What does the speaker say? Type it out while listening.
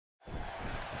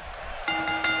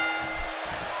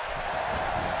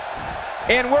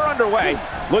And we're underway.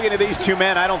 Looking at these two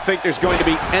men, I don't think there's going to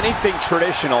be anything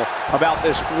traditional about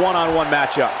this one-on-one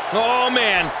matchup. Oh,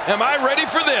 man, am I ready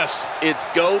for this? It's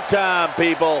go time,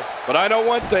 people. But I know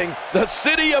one thing, the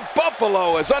city of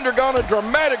Buffalo has undergone a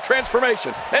dramatic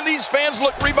transformation, and these fans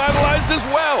look revitalized as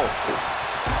well.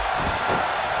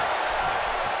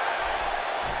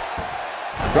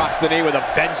 Drops the knee with a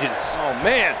vengeance. Oh,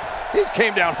 man, he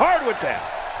came down hard with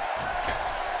that.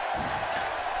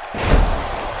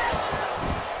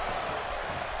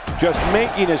 Just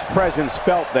making his presence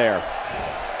felt there.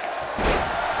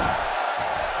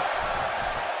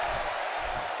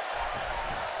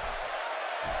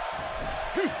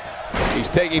 He's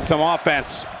taking some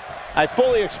offense. I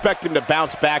fully expect him to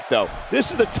bounce back, though. This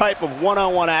is the type of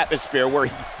one-on-one atmosphere where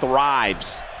he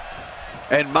thrives.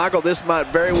 And, Michael, this might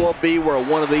very well be where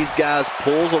one of these guys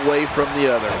pulls away from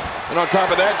the other. And on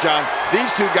top of that, John,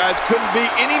 these two guys couldn't be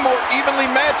any more evenly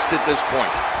matched at this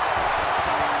point.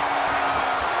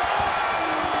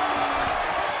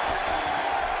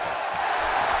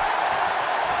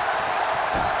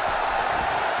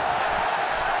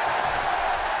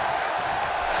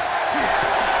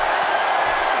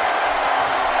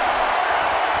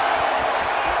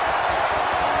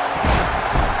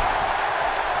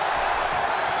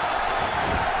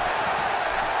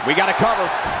 We got to cover. 1,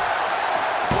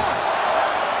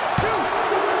 2,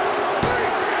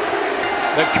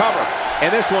 3. The cover.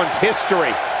 And this one's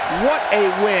history. What a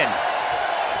win.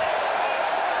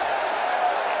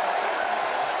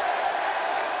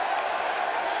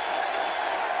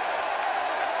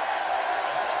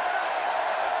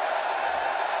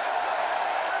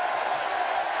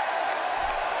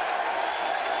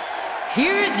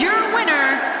 Here's your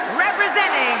winner,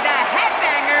 representing the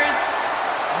Headbangers,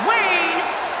 Wayne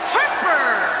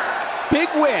Harper. Big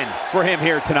win for him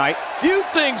here tonight. Few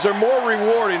things are more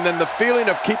rewarding than the feeling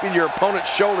of keeping your opponent's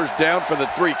shoulders down for the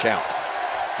 3 count.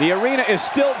 The arena is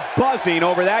still buzzing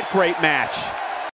over that great match.